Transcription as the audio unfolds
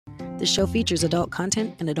This show features adult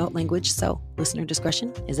content and adult language, so listener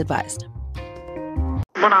discretion is advised.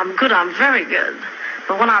 When I'm good, I'm very good.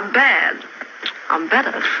 But when I'm bad, I'm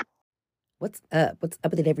better. What's up? What's up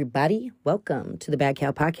with it, everybody? Welcome to the Bad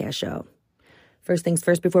Cow Podcast Show. First things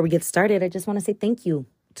first, before we get started, I just want to say thank you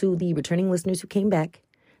to the returning listeners who came back,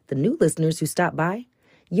 the new listeners who stopped by.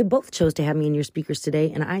 You both chose to have me in your speakers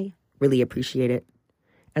today, and I really appreciate it.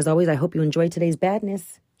 As always, I hope you enjoyed today's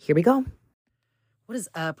badness. Here we go. What is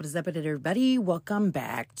up? What is up with it, everybody? Welcome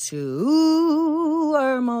back to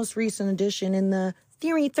our most recent edition in the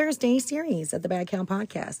Theory Thursday series of the Bad Cow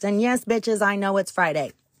Podcast. And yes, bitches, I know it's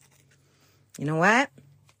Friday. You know what?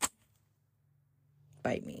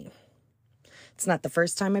 Bite me. It's not the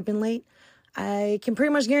first time I've been late. I can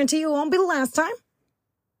pretty much guarantee you it won't be the last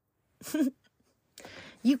time.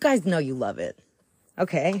 You guys know you love it.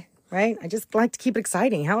 Okay, right? I just like to keep it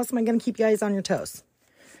exciting. How else am I going to keep you guys on your toes?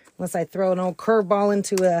 Unless I throw an old curveball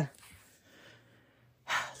into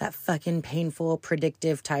that fucking painful,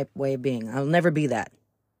 predictive type way of being. I'll never be that.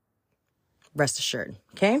 Rest assured.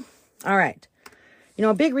 Okay? All right. You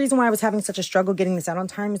know, a big reason why I was having such a struggle getting this out on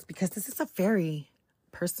time is because this is a very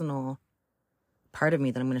personal part of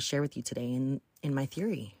me that I'm going to share with you today in my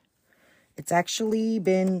theory. It's actually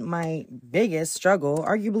been my biggest struggle,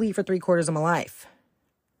 arguably for 3/4 of my life.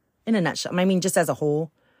 In a nutshell. I mean, just as a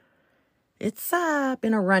whole. It's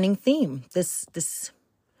been a running theme. This,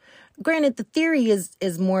 granted, the theory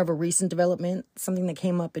is more of a recent development, something that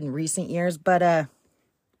came up in recent years, but the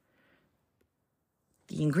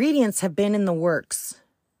ingredients have been in the works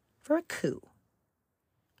for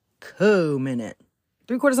a minute.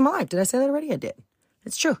 3/4 of my life. Did I say that already? I did.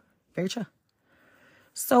 It's true. Very true.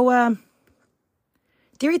 So,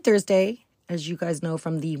 Theory Thursday, as you guys know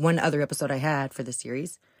from the one other episode I had for the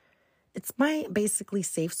series, it's my basically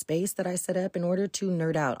safe space that I set up in order to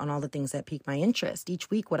nerd out on all the things that pique my interest. Each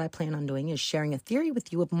week, what I plan on doing is sharing a theory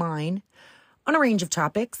with you of mine on a range of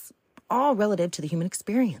topics, all relative to the human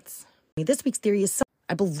experience. This week's theory is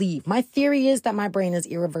my theory is that my brain is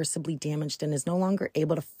irreversibly damaged and is no longer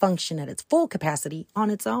able to function at its full capacity on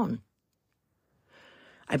its own.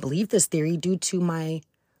 I believe this theory due to my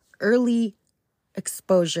early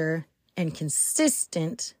exposure and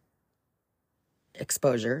consistent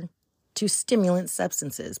exposure to stimulant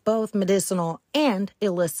substances, both medicinal and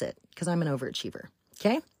illicit, because I'm an overachiever,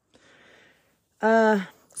 okay?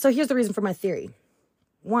 So here's the reason for my theory.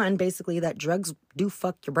 One, basically that drugs do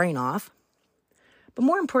fuck your brain off. But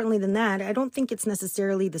more importantly than that, I don't think it's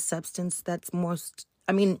necessarily the substance that's most...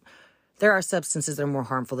 I mean, there are substances that are more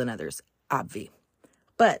harmful than others, obvi.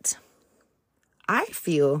 But I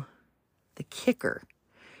feel the kicker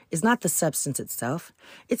is not the substance itself.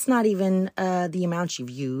 It's not even the amount you've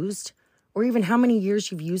used or even how many years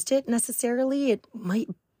you've used it necessarily. It might,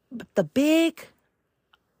 the big,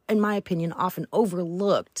 in my opinion, often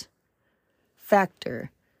overlooked factor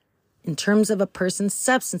in terms of a person's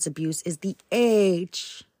substance abuse is the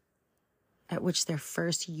age at which their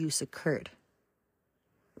first use occurred.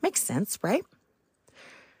 Makes sense, right?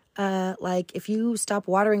 Like if you stop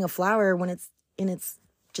watering a flower when it's in its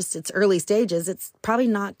early stages, it's probably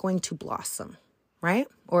not going to blossom, right?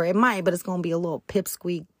 Or it might, but it's going to be a little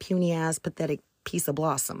pipsqueak, puny-ass, pathetic piece of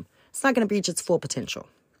blossom. It's not going to reach its full potential.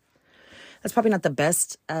 That's probably not the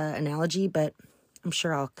best analogy, but I'm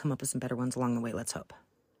sure I'll come up with some better ones along the way. Let's hope.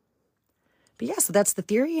 But yeah, so that's the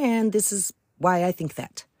theory, and this is why I think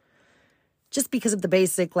that. Just because of the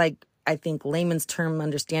basic, I think layman's term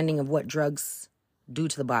understanding of what drugs do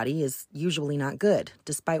to the body is usually not good,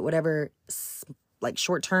 despite whatever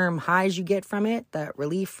short-term highs you get from it, that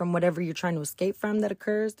relief from whatever you're trying to escape from that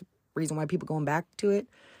occurs, the reason why people going back to it,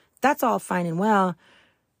 that's all fine and well,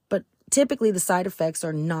 but typically the side effects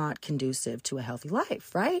are not conducive to a healthy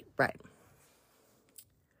life, right? Right.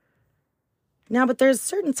 Now, but there's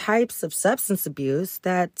certain types of substance abuse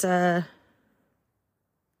that,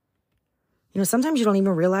 sometimes you don't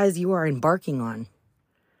even realize you are embarking on,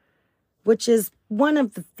 which is one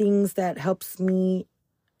of the things that helps me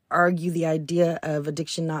argue the idea of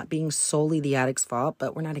addiction not being solely the addict's fault,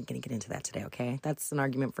 but we're not going to get into that today, okay? That's an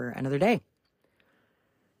argument for another day.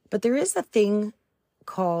 But there is a thing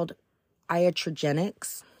called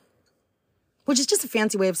iatrogenics, which is just a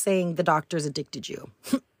fancy way of saying the doctor's addicted you,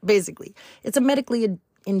 basically. It's a medically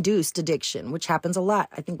induced addiction, which happens a lot.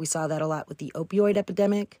 I think we saw that a lot with the opioid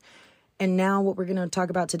epidemic. And now what we're going to talk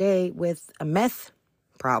about today with a meth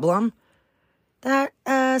problem that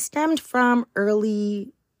stemmed from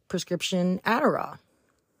early prescription Adderall.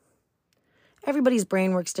 Everybody's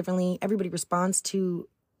brain works differently. Everybody responds to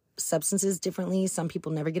substances differently. Some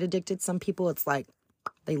people never get addicted. Some people, it's like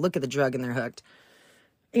they look at the drug and they're hooked.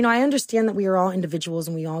 I understand that we are all individuals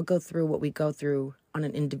and we all go through what we go through on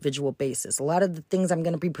an individual basis. A lot of the things I'm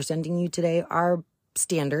going to be presenting you today are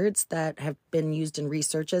standards that have been used in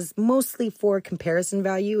research as mostly for comparison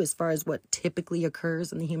value as far as what typically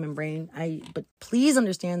occurs in the human brain. But please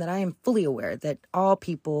understand that I am fully aware that all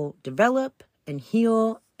people develop and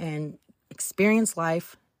heal and experience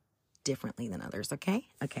life differently than others, okay?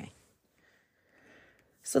 Okay.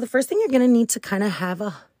 So the first thing you're going to need to kind of have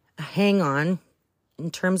a hang on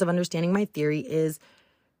in terms of understanding my theory is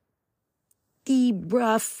the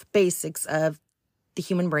rough basics of the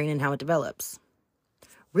human brain and how it develops.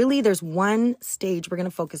 Really, there's one stage we're going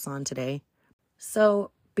to focus on today.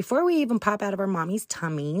 So before we even pop out of our mommy's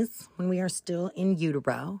tummies, when we are still in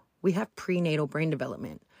utero, we have prenatal brain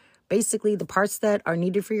development. Basically, the parts that are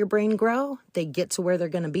needed for your brain grow, they get to where they're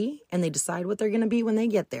going to be, and they decide what they're going to be when they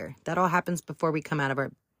get there. That all happens before we come out of our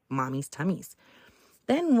mommy's tummies.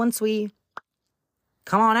 Then once we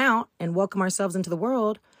come on out and welcome ourselves into the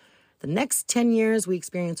world, the next 10 years, we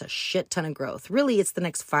experience a shit ton of growth. Really, it's the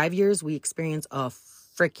next 5 years we experience a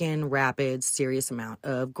freaking rapid, serious amount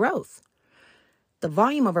of growth. The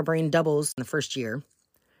volume of our brain doubles in the first year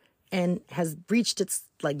and has reached its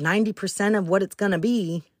 90% of what it's going to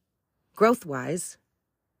be growth-wise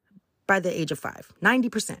by the age of 5.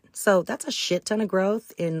 90%. So that's a shit ton of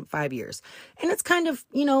growth in 5 years. And it's kind of,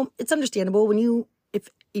 it's understandable if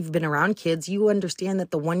you've been around kids, you understand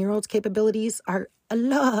that the 1-year-old's capabilities are a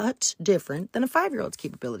lot different than a 5-year-old's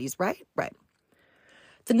capabilities, right? Right.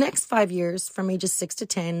 The next 5 years, from ages 6 to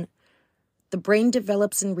 10, the brain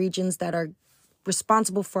develops in regions that are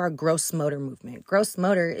responsible for our gross motor movement. Gross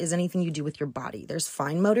motor is anything you do with your body. There's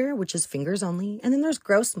fine motor, which is fingers only, and then there's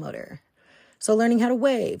gross motor. So learning how to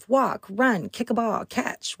wave, walk, run, kick a ball,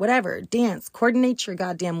 catch, whatever, dance, coordinate your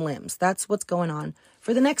goddamn limbs. That's what's going on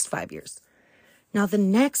for the next 5 years. Now, the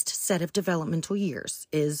next set of developmental years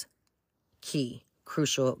is key,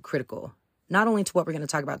 crucial, critical, not only to what we're going to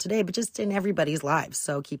talk about today, but just in everybody's lives.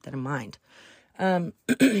 So keep that in mind.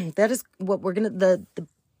 That is what the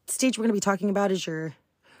stage we're going to be talking about is your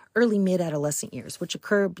early mid-adolescent years, which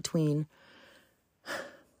occur between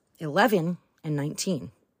 11 and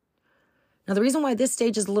 19. Now, the reason why this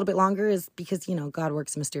stage is a little bit longer is because, God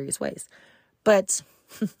works in mysterious ways. But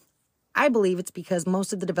I believe it's because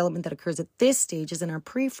most of the development that occurs at this stage is in our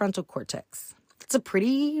prefrontal cortex. It's a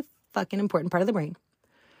pretty fucking important part of the brain.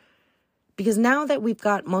 Because now that we've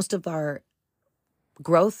got most of our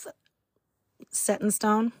growth set in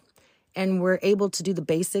stone and we're able to do the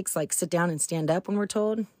basics like sit down and stand up when we're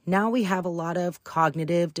told, now we have a lot of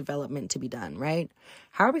cognitive development to be done, right?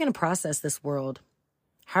 How are we going to process this world?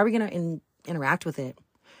 How are we going to interact with it?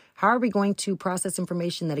 How are we going to process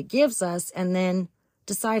information that it gives us and then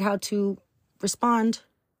decide how to respond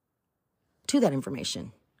to that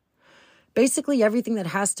information? Basically, everything that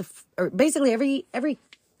has to, or basically everything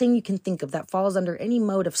you can think of that falls under any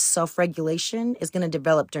mode of self-regulation is going to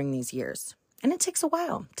develop during these years. And it takes a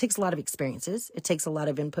while. It takes a lot of experiences. It takes a lot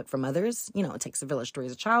of input from others. It takes a village to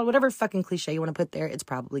raise a child. Whatever fucking cliche you want to put there, it's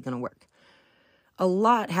probably going to work. A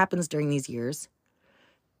lot happens during these years.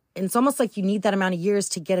 And it's almost like you need that amount of years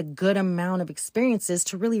to get a good amount of experiences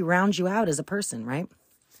to really round you out as a person, right?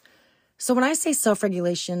 So when I say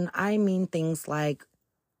self-regulation, I mean things like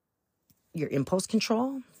your impulse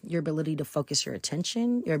control, your ability to focus your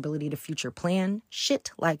attention, your ability to future plan,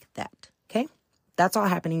 shit like that, okay? That's all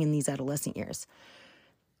happening in these adolescent years.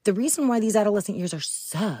 The reason why these adolescent years are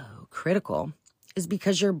so critical is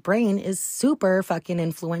because your brain is super fucking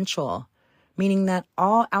influential, meaning that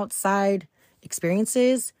all outside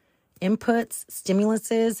experiences, inputs,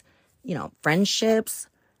 stimulances, friendships,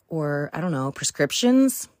 or,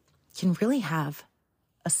 prescriptions can really have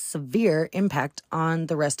a severe impact on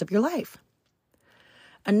the rest of your life.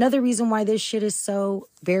 Another reason why this shit is so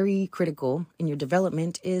very critical in your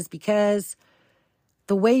development is because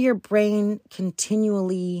the way your brain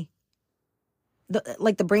continually,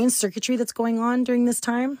 the brain circuitry that's going on during this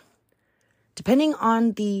time, depending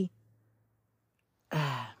on the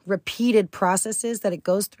repeated processes that it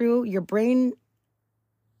goes through, your brain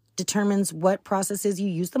determines what processes you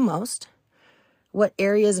use the most, what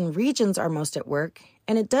areas and regions are most at work.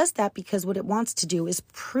 And it does that because what it wants to do is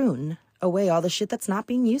prune away all the shit that's not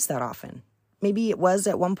being used that often. Maybe it was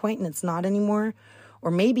at one point and it's not anymore,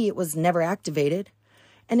 or maybe it was never activated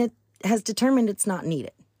and it has determined it's not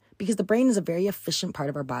needed, because the brain is a very efficient part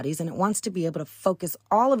of our bodies and it wants to be able to focus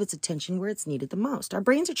all of its attention where it's needed the most. Our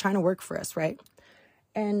brains are trying to work for us, right?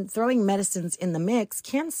 And throwing medicines in the mix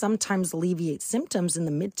can sometimes alleviate symptoms in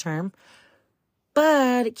the midterm,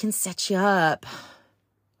 but it can set you up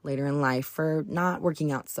later in life for not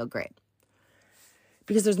working out so great.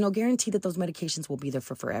 because there's no guarantee that those medications will be there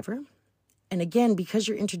for forever. And again, because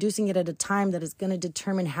you're introducing it at a time that is going to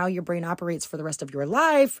determine how your brain operates for the rest of your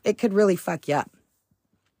life, it could really fuck you up.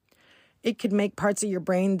 It could make parts of your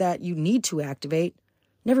brain that you need to activate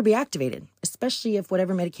never be activated, especially if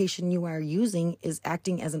whatever medication you are using is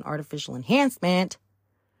acting as an artificial enhancement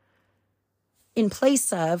in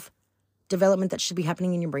place of development that should be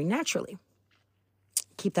happening in your brain naturally.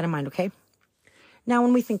 Keep that in mind, okay? Now,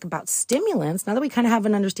 when we think about stimulants, now that we kind of have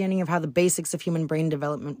an understanding of how the basics of human brain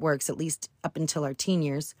development works, at least up until our teen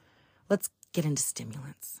years, let's get into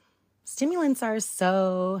stimulants. Stimulants are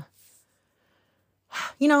so,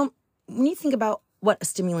 when you think about what a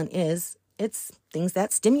stimulant is, it's things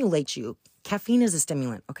that stimulate you. Caffeine is a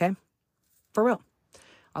stimulant, okay? For real.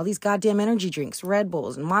 All these goddamn energy drinks, Red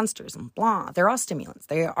Bulls and Monsters and blah, they're all stimulants.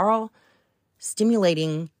 They are all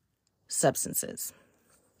stimulating substances.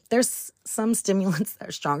 There's some stimulants that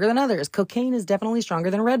are stronger than others. Cocaine is definitely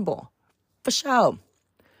stronger than Red Bull, for sure.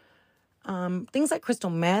 Things like crystal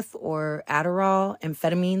meth or Adderall,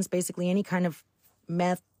 amphetamines, basically any kind of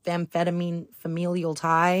methamphetamine familial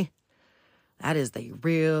tie, that is the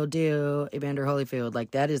real deal, Evander Holyfield.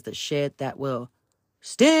 Like, that is the shit that will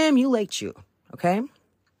stimulate you, okay?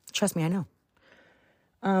 Trust me, I know.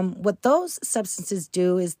 What those substances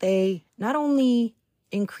do is they not only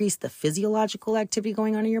increase the physiological activity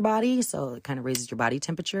going on in your body, so it kind of raises your body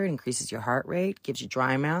temperature, it increases your heart rate, gives you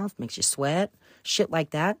dry mouth, makes you sweat, shit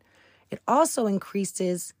like that. It also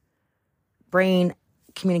increases brain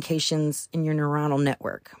communications in your neuronal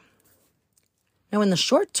network. Now, in the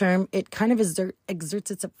short term, it kind of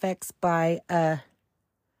exerts its effects by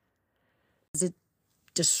it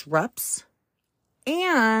disrupts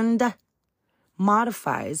and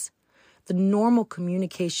modifies the normal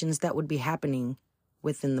communications that would be happening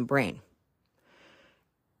within the brain.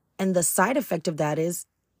 And the side effect of that is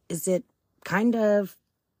it kind of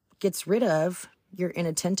gets rid of your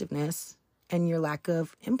inattentiveness and your lack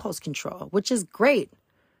of impulse control, which is great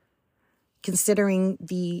considering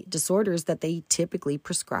the disorders that they typically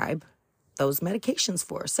prescribe those medications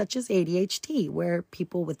for, such as ADHD, where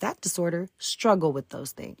people with that disorder struggle with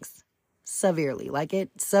those things severely. Like, it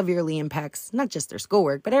severely impacts not just their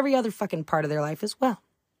schoolwork, but every other fucking part of their life as well.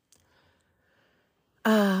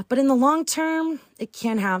 But in the long term, it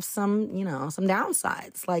can have some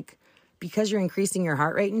downsides. Like, because you're increasing your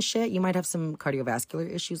heart rate and shit, you might have some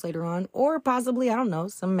cardiovascular issues later on, or possibly,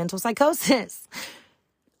 some mental psychosis.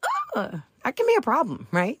 That can be a problem,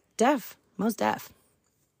 right? Most deaf.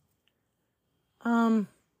 So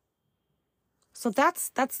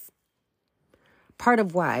that's part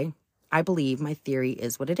of why I believe my theory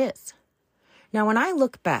is what it is. Now, when I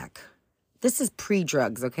look back, this is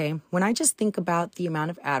pre-drugs, okay? When I just think about the amount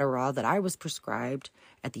of Adderall that I was prescribed,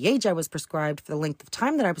 at the age I was prescribed, for the length of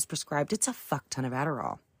time that I was prescribed, it's a fuck ton of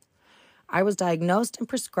Adderall. I was diagnosed and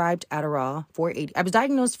prescribed Adderall I was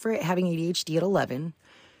diagnosed for having ADHD at 11,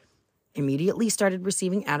 immediately started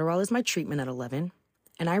receiving Adderall as my treatment at 11,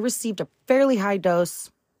 and I received a fairly high dose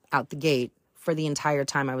out the gate for the entire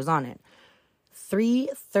time I was on it. 3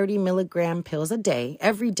 30-milligram pills a day,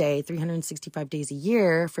 every day, 365 days a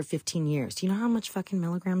year for 15 years. Do you know how much fucking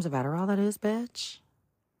milligrams of Adderall that is, bitch?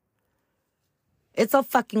 It's a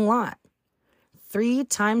fucking lot. 3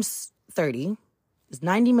 times 30 is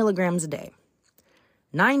 90 milligrams a day.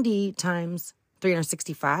 90 times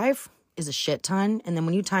 365 is a shit ton. And then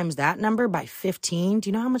when you times that number by 15, do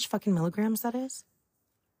you know how much fucking milligrams that is?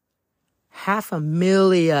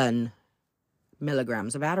 500,000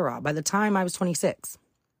 milligrams of Adderall by the time I was 26.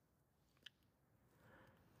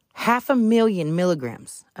 500,000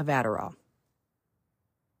 milligrams of Adderall.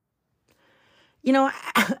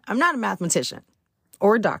 I'm not a mathematician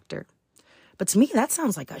or a doctor, but to me, that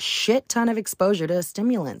sounds like a shit ton of exposure to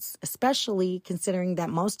stimulants, especially considering that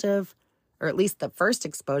or at least the first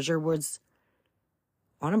exposure was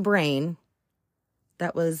on a brain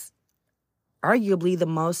that was arguably the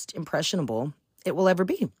most impressionable it will ever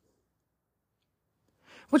be.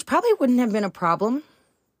 Which probably wouldn't have been a problem.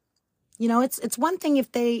 It's one thing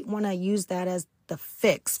if they want to use that as the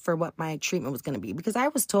fix for what my treatment was going to be. Because I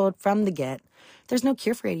was told from the get, there's no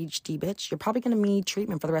cure for ADHD, bitch. You're probably going to need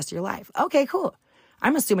treatment for the rest of your life. Okay, cool.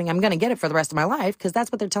 I'm assuming I'm going to get it for the rest of my life because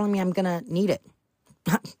that's what they're telling me I'm going to need it.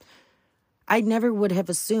 I never would have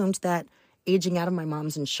assumed that aging out of my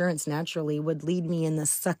mom's insurance naturally would lead me in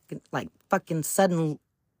this fucking sudden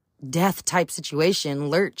death type situation,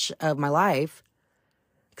 lurch of my life.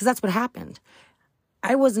 Because that's what happened.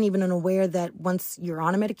 I wasn't even aware that once you're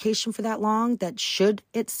on a medication for that long, that should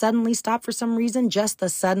it suddenly stop for some reason, just the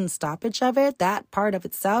sudden stoppage of it, that part of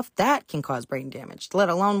itself, that can cause brain damage, let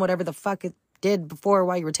alone whatever the fuck it did before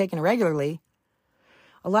while you were taking it regularly.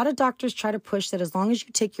 A lot of doctors try to push that as long as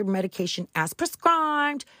you take your medication as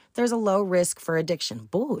prescribed, there's a low risk for addiction.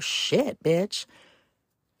 Bullshit, bitch.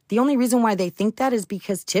 The only reason why they think that is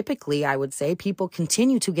because typically, I would say, people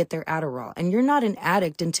continue to get their Adderall. And you're not an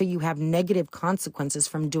addict until you have negative consequences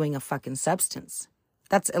from doing a fucking substance.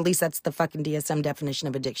 That's the fucking DSM definition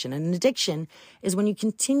of addiction. And an addiction is when you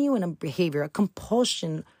continue in a behavior, a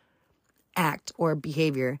compulsion act or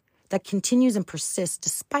behavior that continues and persists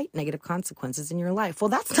despite negative consequences in your life. Well,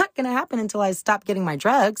 that's not going to happen until I stop getting my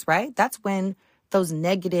drugs, right? That's when those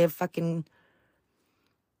negative fucking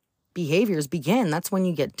behaviors begin. That's when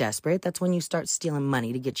you get desperate. That's when you start stealing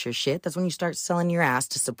money to get your shit. That's when you start selling your ass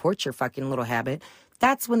to support your fucking little habit.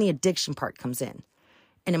 That's when the addiction part comes in.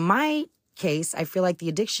 And in my case, I feel like the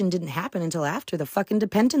addiction didn't happen until after the fucking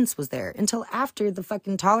dependence was there, until after the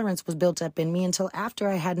fucking tolerance was built up in me, until after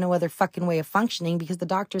I had no other fucking way of functioning because the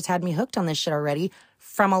doctors had me hooked on this shit already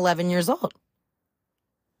from 11 years old.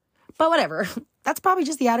 But whatever. That's probably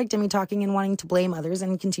just the addict in me talking and wanting to blame others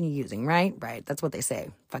and continue using, right? Right. That's what they say.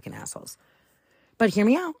 Fucking assholes. But hear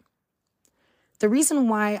me out. The reason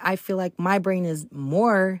why I feel like my brain is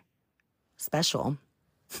more special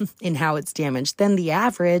in how it's damaged than the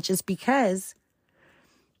average is because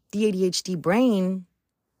the ADHD brain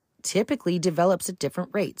typically develops at different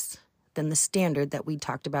rates than the standard that we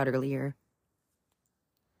talked about earlier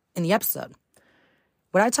in the episode.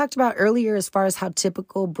 What I talked about earlier as far as how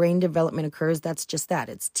typical brain development occurs, that's just that.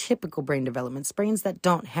 It's typical brain development. It's brains that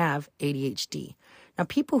don't have ADHD. Now,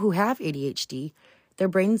 people who have ADHD, their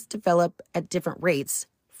brains develop at different rates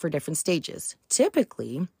for different stages.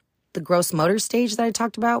 Typically, the gross motor stage that I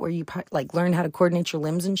talked about, where you like learn how to coordinate your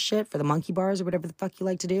limbs and shit for the monkey bars or whatever the fuck you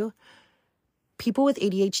like to do, people with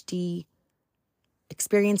ADHD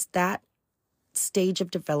experience that stage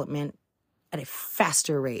of development at a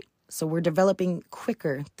faster rate. So we're developing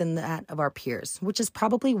quicker than that of our peers, which is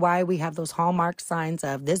probably why we have those hallmark signs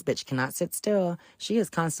of this bitch cannot sit still. She is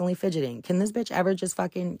constantly fidgeting. Can this bitch ever just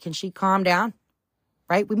can she calm down?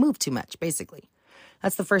 Right? We move too much, basically.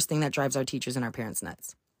 That's the first thing that drives our teachers and our parents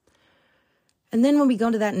nuts. And then when we go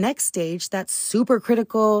to that next stage, that super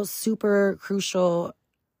critical, super crucial,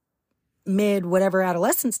 mid, whatever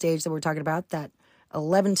adolescent stage that we're talking about, that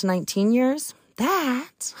 11 to 19 years,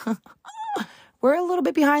 that... we're a little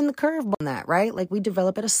bit behind the curve on that, right? Like we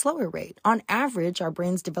develop at a slower rate. On average, our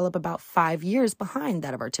brains develop about 5 years behind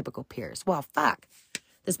that of our typical peers. Well, fuck.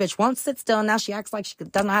 This bitch won't sit still and now she acts like she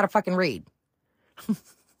doesn't know how to fucking read.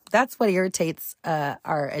 That's what irritates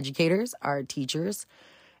our educators, our teachers.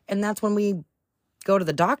 And that's when we go to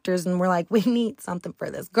the doctors and we're like, we need something for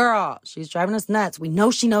this girl. She's driving us nuts. We know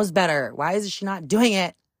she knows better. Why is she not doing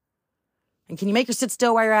it? And can you make her sit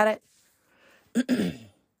still while you're at it?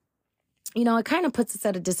 You know, it kind of puts us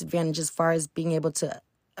at a disadvantage as far as being able to,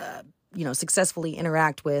 successfully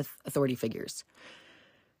interact with authority figures.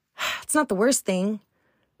 It's not the worst thing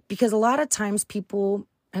because a lot of times people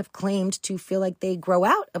have claimed to feel like they grow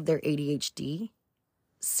out of their ADHD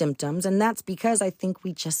symptoms. And that's because I think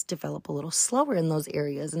we just develop a little slower in those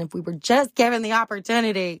areas. And if we were just given the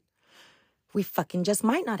opportunity, we fucking just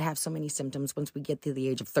might not have so many symptoms once we get to the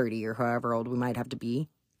age of 30 or however old we might have to be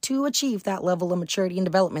to achieve that level of maturity and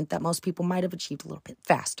development that most people might have achieved a little bit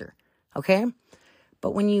faster, okay?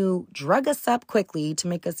 But when you drug us up quickly to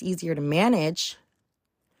make us easier to manage,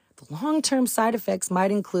 the long-term side effects might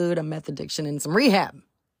include a meth addiction and some rehab.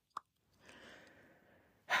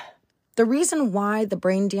 The reason why the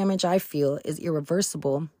brain damage I feel is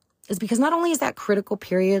irreversible is because not only is that critical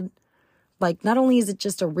period, like not only is it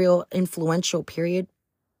just a real influential period,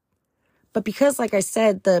 but because, like I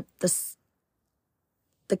said, the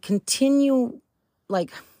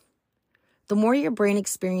more your brain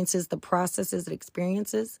experiences the processes it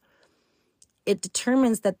experiences, it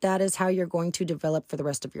determines that is how you're going to develop for the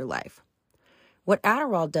rest of your life. What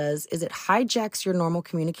Adderall does is it hijacks your normal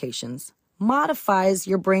communications, modifies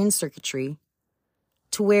your brain circuitry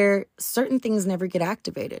to where certain things never get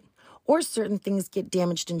activated or certain things get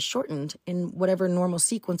damaged and shortened in whatever normal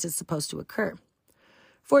sequence is supposed to occur.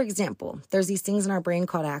 For example, there's these things in our brain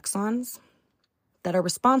called axons that are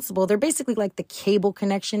responsible. They're basically like the cable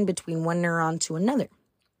connection between one neuron to another.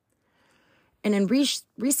 And in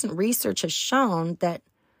recent research has shown that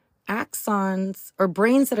axons or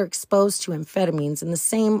brains that are exposed to amphetamines in the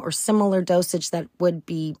same or similar dosage that would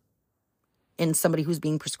be in somebody who's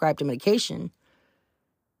being prescribed a medication,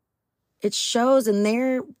 it shows in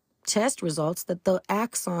their test results that the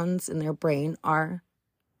axons in their brain are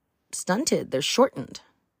stunted. They're shortened,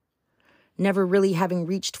 never really having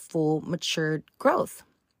reached full matured growth.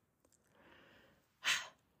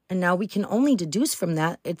 And now we can only deduce from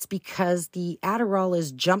that it's because the Adderall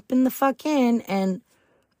is jumping the fuck in and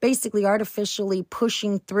basically artificially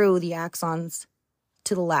pushing through the axons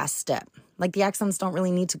to the last step. Like the axons don't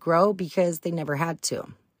really need to grow because they never had to.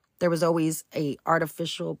 There was always a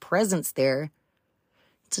artificial presence there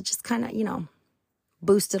to just kind of,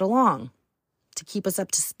 boost it along, to keep us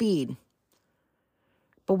up to speed.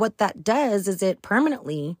 But what that does is it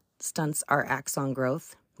permanently stunts our axon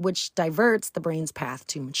growth, which diverts the brain's path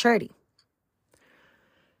to maturity.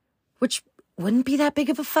 Which wouldn't be that big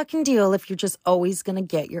of a fucking deal if you're just always going to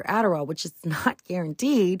get your Adderall, which is not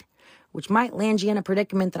guaranteed, which might land you in a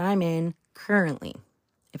predicament that I'm in currently.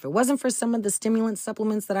 If it wasn't for some of the stimulant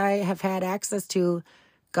supplements that I have had access to,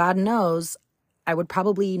 God knows, I would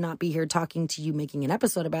probably not be here talking to you, making an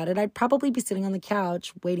episode about it. I'd probably be sitting on the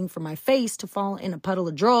couch waiting for my face to fall in a puddle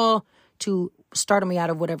of drool to startle me out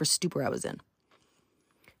of whatever stupor I was in.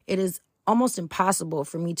 It is almost impossible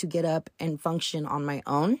for me to get up and function on my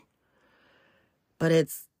own. But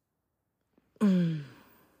it's, and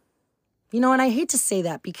I hate to say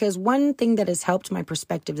that because one thing that has helped my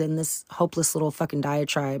perspective in this hopeless little fucking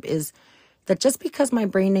diatribe is that just because my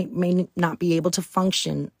brain may not be able to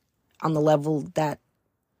function on the level that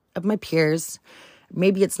of my peers,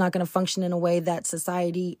 maybe it's not going to function in a way that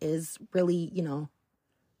society is really,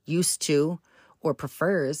 used to or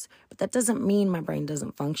prefers, but that doesn't mean my brain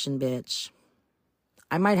doesn't function, bitch.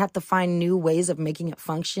 I might have to find new ways of making it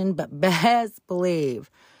function, but best believe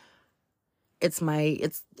it's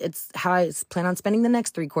how I plan on spending the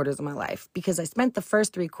next 3 quarters of my life, because I spent the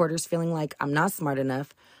first 3 quarters feeling like I'm not smart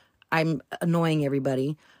enough. I'm annoying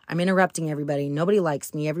everybody. I'm interrupting everybody. Nobody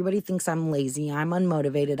likes me. Everybody thinks I'm lazy. I'm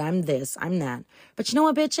unmotivated. I'm this. I'm that. But you know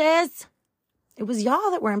what, bitches? It was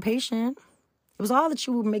y'all that were impatient. It was all that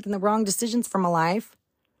you were making the wrong decisions for my life.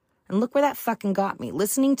 And look where that fucking got me.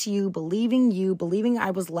 Listening to you, believing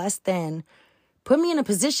I was less than, put me in a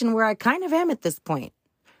position where I kind of am at this point.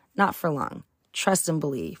 Not for long. Trust and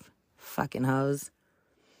believe. Fucking hoes.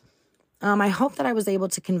 I hope that I was able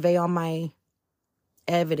to convey all my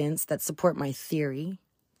evidence that support my theory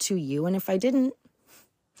to you. And if I didn't,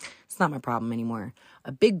 it's not my problem anymore.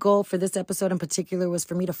 A big goal for this episode in particular was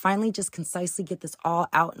for me to finally just concisely get this all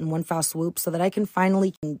out in one foul swoop so that I can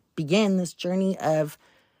finally begin this journey of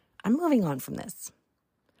I'm moving on from this.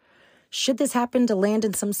 Should this happen to land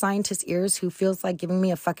in some scientist's ears who feels like giving me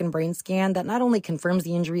a fucking brain scan that not only confirms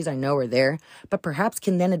the injuries I know are there, but perhaps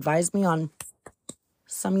can then advise me on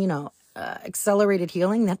some, accelerated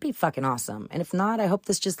healing, that'd be fucking awesome. And if not, I hope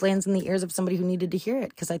this just lands in the ears of somebody who needed to hear it,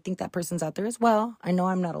 because I think that person's out there as well. I know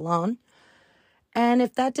I'm not alone. And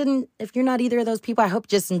if you're not either of those people, I hope you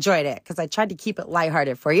just enjoyed it, because I tried to keep it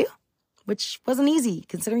lighthearted for you, which wasn't easy,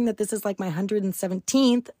 considering that this is like my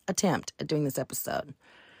 117th attempt at doing this episode.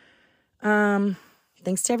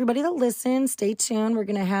 Thanks to everybody that listened. Stay tuned. We're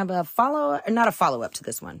going to have not a follow-up to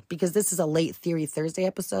this one, because this is a late Theory Thursday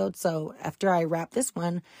episode. So after I wrap this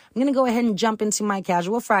one, I'm going to go ahead and jump into my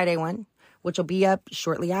Casual Friday one, which will be up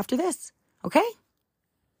shortly after this. Okay?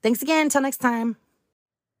 Thanks again. Until next time.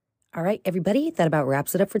 All right, everybody, that about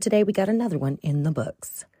wraps it up for today. We got another one in the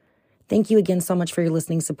books. Thank you again so much for your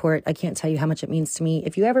listening support. I can't tell you how much it means to me.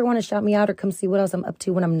 If you ever want to shout me out or come see what else I'm up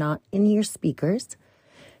to when I'm not in your speakers,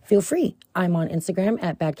 feel free. I'm on Instagram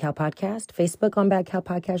at Bad Cow Podcast, Facebook on Bad Cow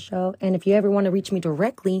Podcast Show. And if you ever want to reach me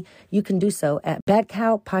directly, you can do so at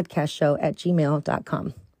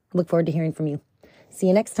badcowpodcastshow@gmail.com. Look forward to hearing from you. See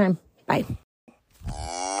you next time. Bye.